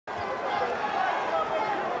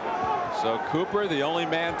So Cooper, the only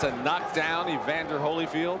man to knock down Evander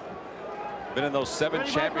Holyfield. Been in those 7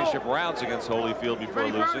 championship rounds against Holyfield before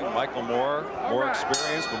losing. Michael Moore, more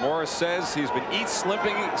experienced, but Morris says he's been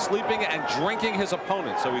sleeping, and drinking his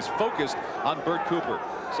opponent. So he's focused on Bert Cooper.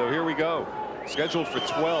 So here we go. Scheduled for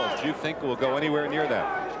 12. Do you think we'll go anywhere near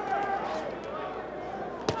that?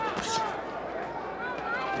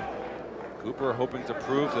 Cooper hoping to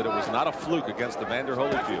prove that it was not a fluke against Evander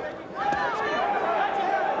Holyfield.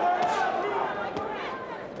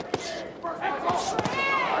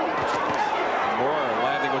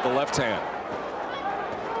 The left hand.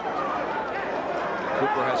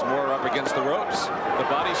 Cooper has Moore up against the ropes. The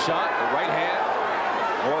body shot, the right hand.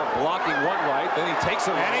 Moore blocking one right, then he takes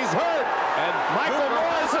it. And he's hurt. And Michael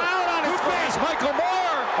Moore is out on his face. Michael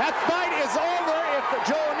Moore. That fight is over if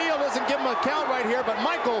Joe O'Neill doesn't give him a count right here. But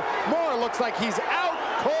Michael Moore looks like he's out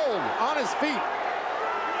cold on his feet.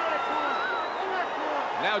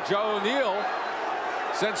 Now Joe O'Neill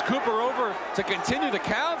sends Cooper over to continue the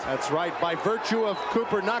count. That's right. By virtue of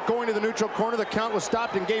Cooper not going to the neutral corner, the count was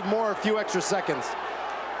stopped and gave Moore a few extra seconds.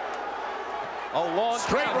 A long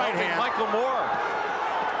straight right hand. Michael Moore.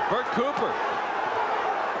 Bert Cooper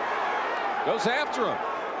goes after him.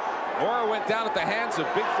 Moore went down at the hands of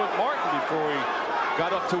Bigfoot Martin before he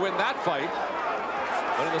got up to win that fight.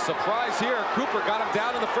 But in a surprise here, Cooper got him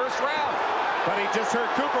down in the first round. But he just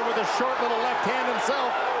hurt Cooper with a short little left hand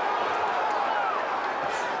himself.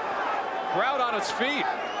 Crowd on its feet.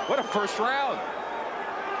 What a first round.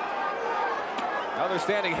 Now they're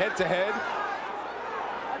standing head to head.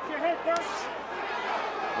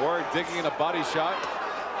 Moore digging in a body shot.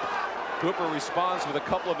 Cooper responds with a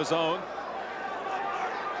couple of his own.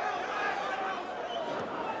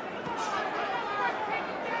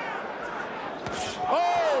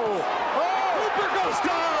 Cooper goes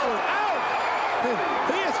down. Out.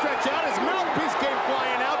 He is stretched out. His mouthpiece came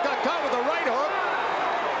flying out. Got caught with a right hook.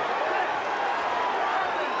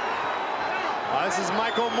 This is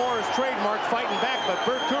Michael Moore's trademark, fighting back, but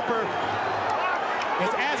Bert Cooper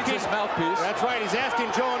is asking his mouthpiece. That's right, he's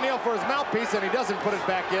asking Joe O'Neill for his mouthpiece, and he doesn't put it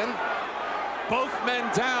back in. Both men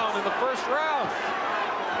down in the first round.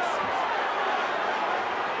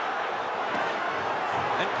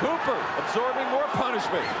 And Cooper absorbing more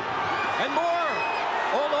punishment. And Moore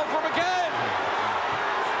all over him again.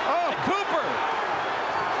 Oh, Cooper!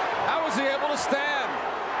 How was he able to stand?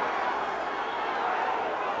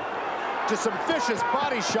 Just some vicious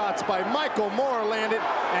body shots by Michael Moore landed,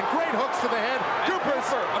 and great hooks to the head. Cooper's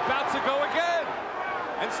about to go again,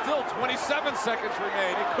 and still 27 seconds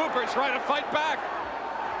remain, and Cooper trying to fight back.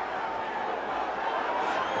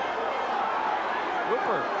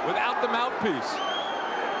 Cooper without the mouthpiece,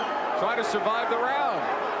 trying to survive the round.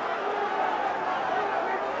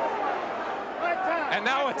 And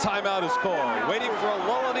now a timeout is called, waiting for a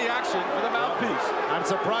lull in the action for the mouthpiece. I'm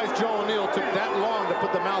surprised Joe O'Neill took that long to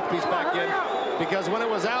put the mouthpiece back in, because when it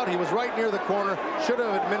was out, he was right near the corner. Should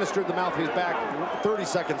have administered the mouthpiece back 30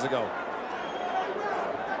 seconds ago.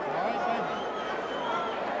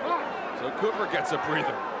 So Cooper gets a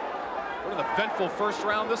breather. What an eventful first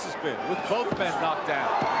round this has been, with both men knocked down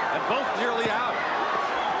and both nearly out.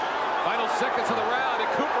 Final seconds of the round, and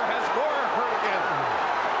Cooper has Moore hurt again.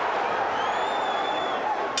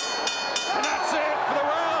 And that's it for the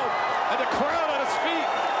round, and the crowd on his feet.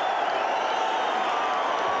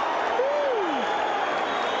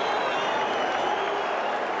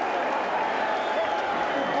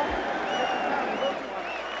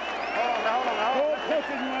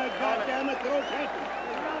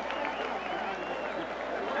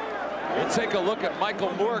 We'll take a look at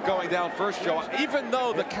Michael Moore going down first, Joe. Even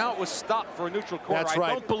though the count was stopped for a neutral corner, That's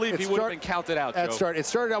right. I don't believe he would have been counted out, Joe. It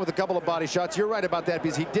started out with a couple of body shots. You're right about that,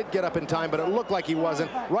 because he did get up in time, but it looked like he wasn't.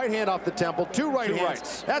 Right hand off the temple, two hands.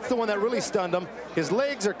 Rights. That's the one that really stunned him. His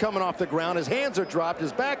legs are coming off the ground. His hands are dropped.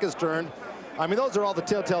 His back is turned. I mean, those are all the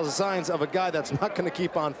telltale signs of a guy that's not going to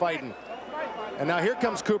keep on fighting. And now here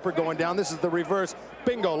comes Cooper going down. This is the reverse.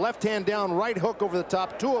 Bingo. Left hand down, right hook over the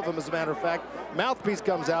top. Two of them, as a matter of fact. Mouthpiece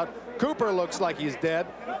comes out. Cooper looks like he's dead.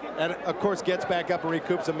 And, of course, gets back up and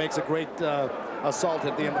recoups and makes a great assault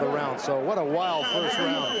at the end of the round. So what a wild first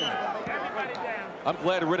round. I'm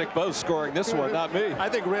glad Riddick Bowe's scoring this one, not me. I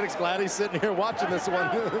think Riddick's glad he's sitting here watching this one.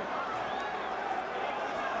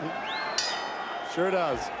 Sure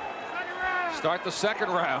does. Start the second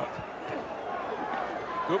round.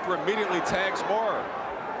 Cooper immediately tags Moore.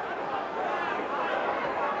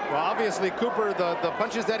 Well, obviously, Cooper, the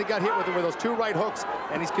punches that he got hit with were those two right hooks,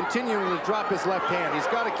 and he's continuing to drop his left hand. He's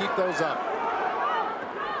got to keep those up.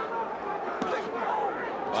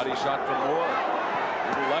 Body shot from Moore.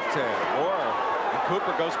 With the left hand. Moore. And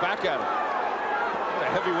Cooper goes back at him. What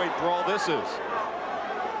a heavyweight brawl this is.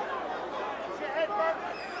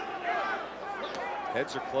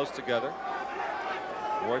 Heads are close together.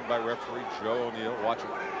 Warned by referee Joe O'Neill. Watching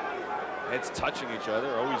heads touching each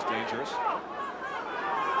other, always dangerous.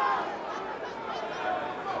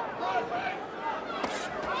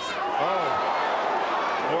 Oh,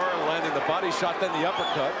 Moore landing the body shot, then the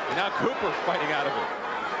uppercut. And now Cooper fighting out of it.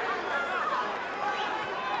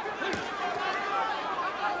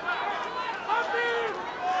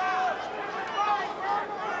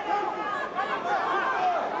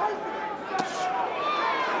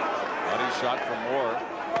 Shot from Moore.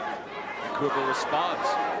 And Cooper responds.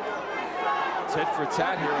 Tit for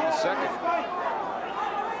tat here in the second.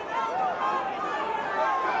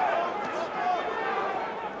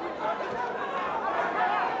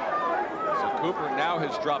 So Cooper now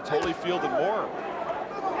has dropped Holyfield and Moore.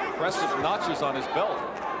 Impressive notches on his belt.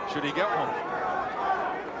 Should he get one?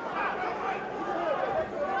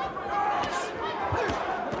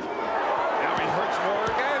 Now he hurts Moore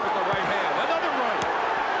again with the right hand. Another right.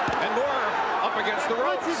 And Moore up against the ropes.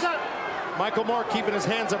 Michael Moore keeping his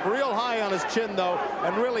hands up real high on his chin, though,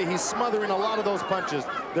 and really he's smothering a lot of those punches.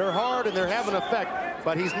 They're hard and they're having effect,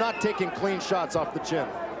 but he's not taking clean shots off the chin.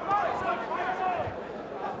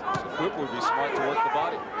 So Cooper would be smart to work the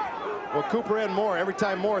body. Well, Cooper and Moore, every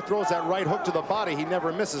time Moore throws that right hook to the body, he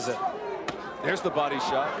never misses it. There's the body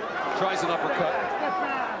shot. Tries an uppercut.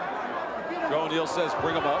 Joe O'Neill says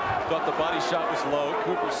bring him up. Thought the body shot was low.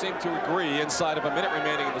 Cooper seemed to agree inside of a minute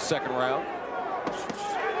remaining in the second round.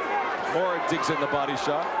 Moore digs in the body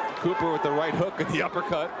shot. Cooper with the right hook and the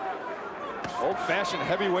uppercut. Old-fashioned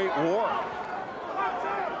heavyweight war.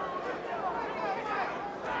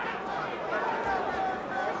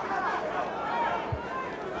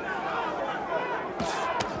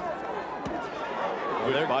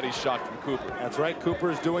 Good body shot from Cooper. That's right.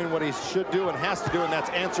 Cooper's doing what he should do and has to do, and that's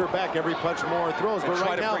answer back every punch Moore throws. And but try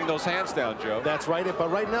right to now, bring those hands down, Joe. That's right.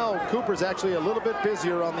 But right now, Cooper's actually a little bit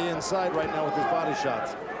busier on the inside right now with his body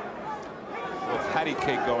shots. A little patty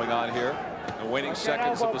cake going on here. The waning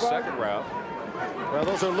seconds of the second round. Well,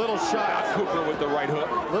 those are little shots. Cooper with the right hook.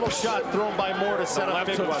 Little shot thrown by Moore to set up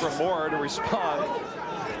big ones. Left hook from Moore to respond.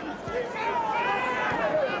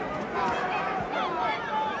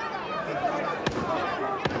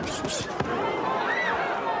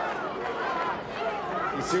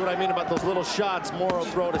 You see what I mean about those little shots Moore will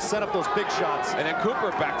throw to set up those big shots. And then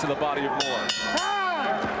Cooper back to the body of Moore.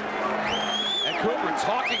 And Cooper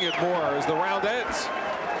talking at Moore as the round ends.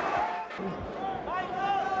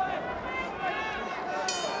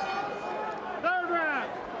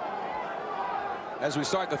 As we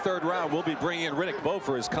start the third round, we'll be bringing in Riddick Bowe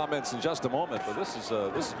for his comments in just a moment. But this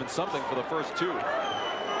has been something for the first two.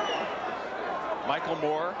 Michael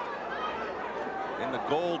Moore in the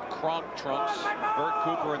gold Kronk trunks, Bert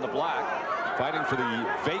Cooper in the black, fighting for the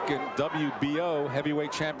vacant WBO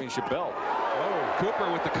Heavyweight Championship belt. Oh,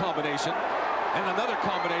 Cooper with the combination, and another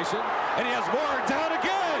combination, and he has Moore down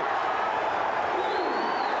again.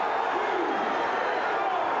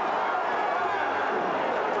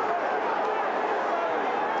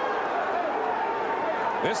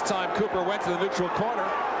 This time Cooper went to the neutral corner.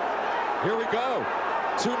 Here we go.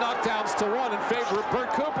 2 knockdowns to 1 in favor of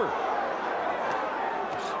Bert Cooper.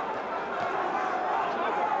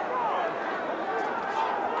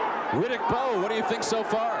 Riddick Bowe, what do you think so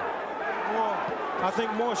far? Well, I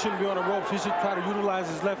think Moore shouldn't be on the ropes. He should try to utilize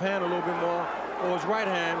his left hand a little bit more, or his right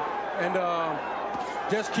hand, and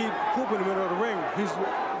just keep Cooper in the middle of the ring. He's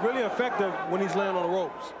really effective when he's laying on the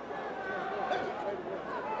ropes.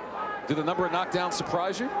 Did the number of knockdowns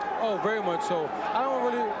surprise you? Oh, very much so. I don't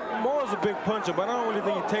really, Moore's a big puncher, but I don't really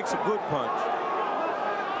think he takes a good punch.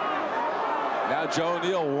 Now Joe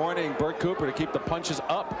O'Neill warning Bert Cooper to keep the punches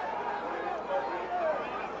up.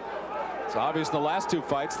 It's obvious in the last 2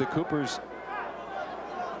 fights that Cooper's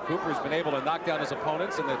been able to knock down his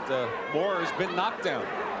opponents, and that Moore has been knocked down.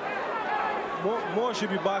 Moore should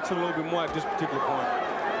be boxing a little bit more at this particular point.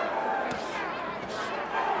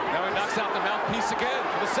 Now he knocks out the mouthpiece again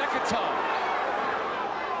for the second time.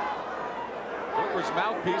 Cooper's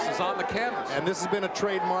mouthpiece is on the canvas. And this has been a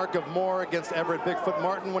trademark of Moore against Everett Bigfoot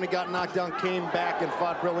Martin when he got knocked down, came back and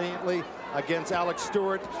fought brilliantly against Alex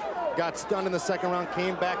Stewart. Got stunned in the second round,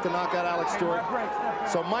 came back to knock out Alex Stewart.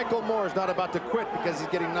 So Michael Moore is not about to quit because he's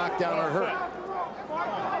getting knocked down or hurt.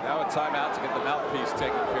 Now a timeout to get the mouthpiece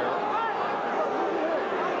taken care of.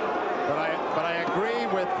 But I agree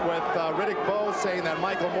with Riddick Bowe saying that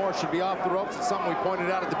Michael Moore should be off the ropes. It's something we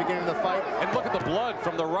pointed out at the beginning of the fight. And look at the blood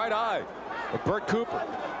from the right eye of Bert Cooper.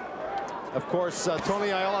 Of course, Tony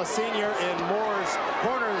Ayala Sr. in Moore's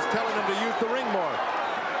corner is telling him to use the ring more.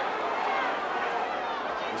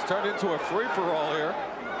 It's turned into a free-for-all here.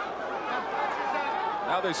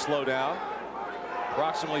 Now they slow down.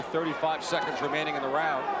 Approximately 35 seconds remaining in the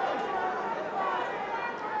round.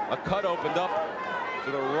 A cut opened up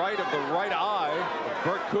to the right of the right eye of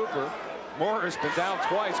Bert Cooper. Moore has been down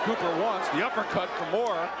twice. Cooper once. The uppercut for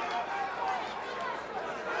Moore.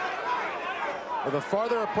 Well, the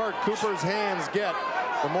farther apart Cooper's hands get,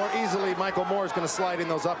 the more easily Michael Moore is going to slide in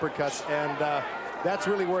those uppercuts, and that's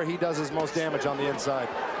really where he does his most damage, on the inside.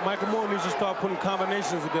 Michael Moore needs to start putting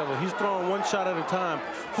combinations together. He's throwing one shot at a time.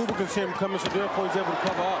 Cooper can see him coming, so therefore he's able to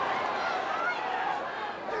cover up.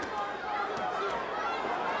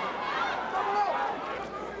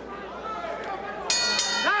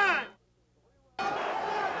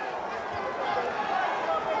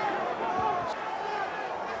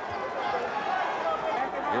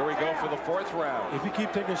 Here we go for the fourth round. If you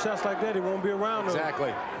keep taking shots like that, he won't be around.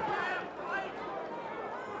 Exactly.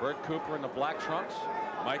 Bert Cooper in the black trunks.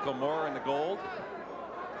 Michael Moore in the gold.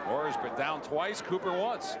 Moore has been down twice. Cooper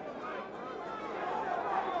once.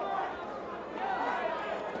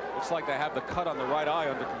 Looks like they have the cut on the right eye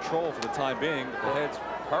under control for the time being. The heads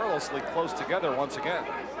perilously close together once again.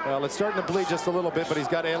 Well, it's starting to bleed just a little bit, but he's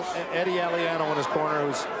got Eddie Aliano in his corner,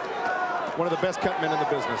 who's one of the best cutmen in the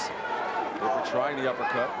business. Cooper trying the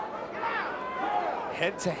uppercut.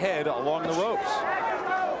 Head to head along the ropes.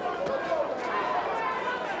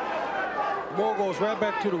 Moore goes right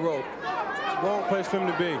back to the rope. Wrong place for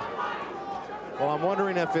him to be. Well, I'm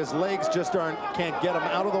wondering if his legs just can't get him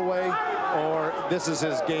out of the way, or this is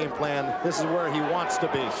his game plan. This is where he wants to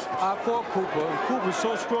be. I fought Cooper, and Cooper's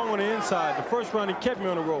so strong on the inside. The first round, he kept me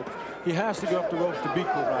on the ropes. He has to get off the ropes to beat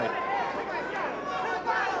Cooper. Right.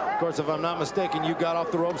 Of course, if I'm not mistaken, you got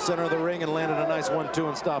off the ropes, center of the ring, and landed a nice 1-2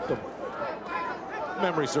 and stopped him.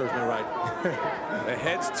 Memory serves me right. The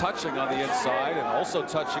head's touching on the inside and also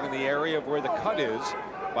touching in the area of where the cut is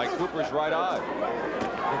by Cooper's right eye.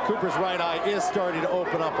 And Cooper's right eye is starting to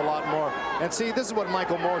open up a lot more. And see, this is what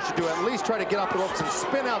Michael Moore should do. At least try to get off the ropes and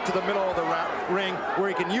spin out to the middle of the ring where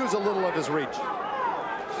he can use a little of his reach.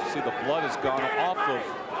 See, the blood has gone off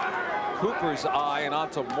of Cooper's eye and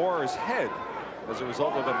onto Moore's head as a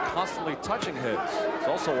result of them constantly touching heads. It's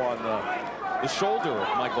also on the shoulder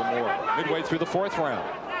of Michael Moore midway through the fourth round.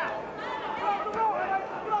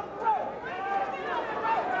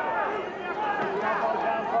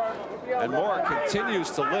 And Moore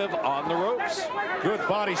continues to live on the ropes. Good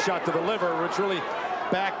body shot to the liver, which really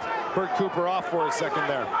backed Bert Cooper off for a second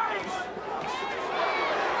there.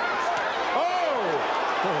 Oh!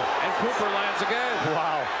 And Cooper lands again.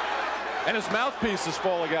 Wow. And his mouthpiece is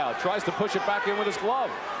falling out. Tries to push it back in with his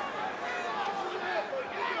glove.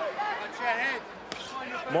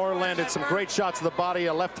 Moore landed some great shots to the body,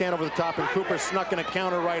 a left hand over the top, and Cooper snuck in a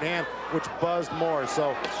counter right hand, which buzzed Moore.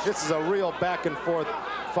 So this is a real back and forth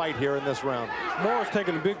fight here in this round. Moore's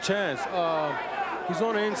taking a big chance. He's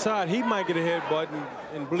on the inside. He might get a headbutt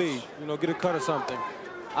and bleed, you know, get a cut or something.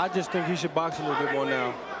 I just think he should box a little bit more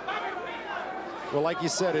now. Well, like you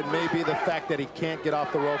said, it may be the fact that he can't get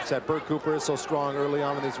off the ropes, that Bert Cooper is so strong early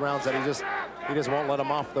on in these rounds that he just won't let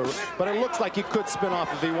him off the. But it looks like he could spin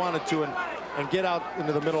off if he wanted to and get out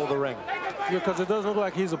into the middle of the ring. Yeah, because it doesn't look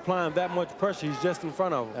like he's applying that much pressure. He's just in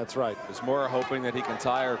front of him. That's right. Is Moore hoping that he can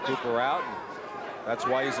tire Cooper out? That's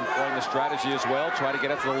why he's employing the strategy as well, try to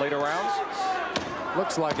get into the later rounds.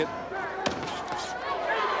 Looks like it.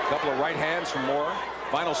 A couple of right hands from Moore.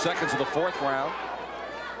 Final seconds of the fourth round.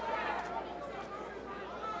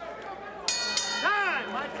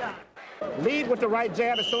 Lead with the right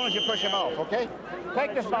jab as soon as you push him off, okay?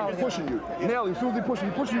 Take this ball. Pushing you. Nail him. As soon as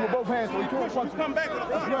he pushing you with both hands, so he can't punch you. Come back with a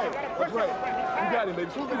That's right. That's right. You got him, baby.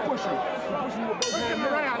 As soon as he push you with both Push hands. him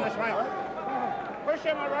around this round. Push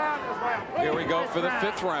him around this round. Here we go for the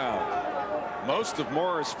fifth round. Most of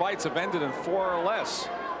Moore's fights have ended in 4 or less.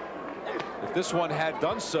 If this one had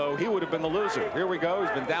done so, he would have been the loser. Here we go.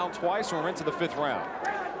 He's been down twice, and we're into the fifth round.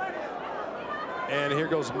 And here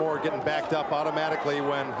goes Moore getting backed up automatically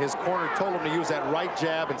when his corner told him to use that right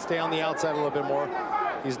jab and stay on the outside a little bit more.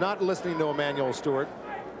 He's not listening to Emmanuel Stewart.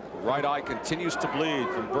 Right eye continues to bleed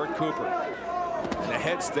from Bert Cooper. And the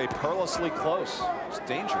heads stay perilously close. It's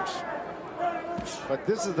dangerous. But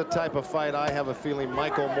this is the type of fight I have a feeling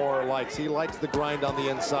Michael Moore likes. He likes the grind on the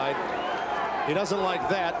inside. He doesn't like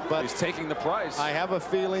that, but he's taking the price. I have a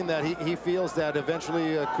feeling that he feels that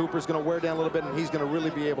eventually Cooper's going to wear down a little bit and he's going to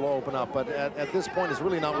really be able to open up. But at this point, it's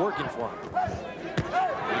really not working for him.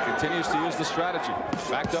 He continues to use the strategy.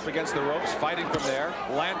 Backed up against the ropes, fighting from there,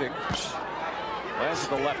 landing. Lands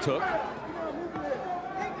with the left hook.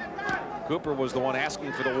 Cooper was the one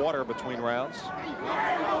asking for the water between rounds.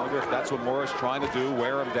 I wonder if that's what Moore is trying to do,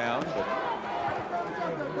 wear him down. But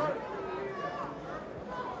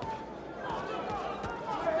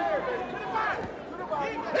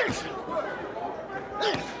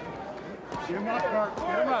Get him up, Bert.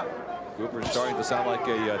 Get him up. Cooper's starting to sound like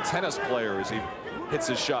a tennis player as he hits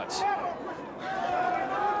his shots.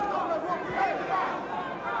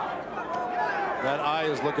 That eye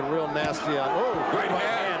is looking real nasty on. Oh, great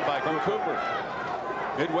hand by Cooper.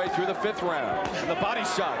 Midway through the 5th round. And the body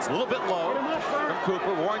shots a little bit low from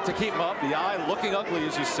Cooper, wanting to keep him up. The eye looking ugly,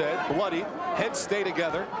 as you said, bloody. Heads stay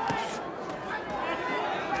together.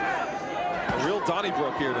 A real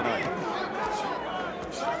Donnybrook here tonight.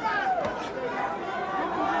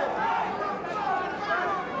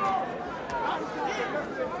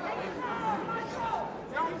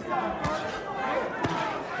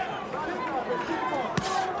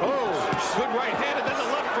 Good right hand and then the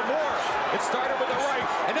left for Moore. It started with the right,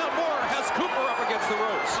 and now Moore has Cooper up against the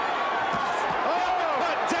ropes. Oh,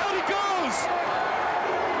 but down he goes.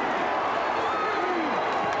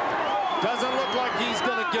 Doesn't look like he's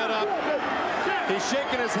going to get up. He's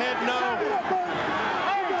shaking his head no. 9.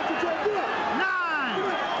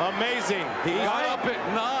 Amazing. He got up at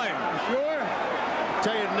 9. Sure.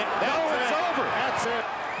 Tell you, that's it's over. That's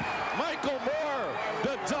it.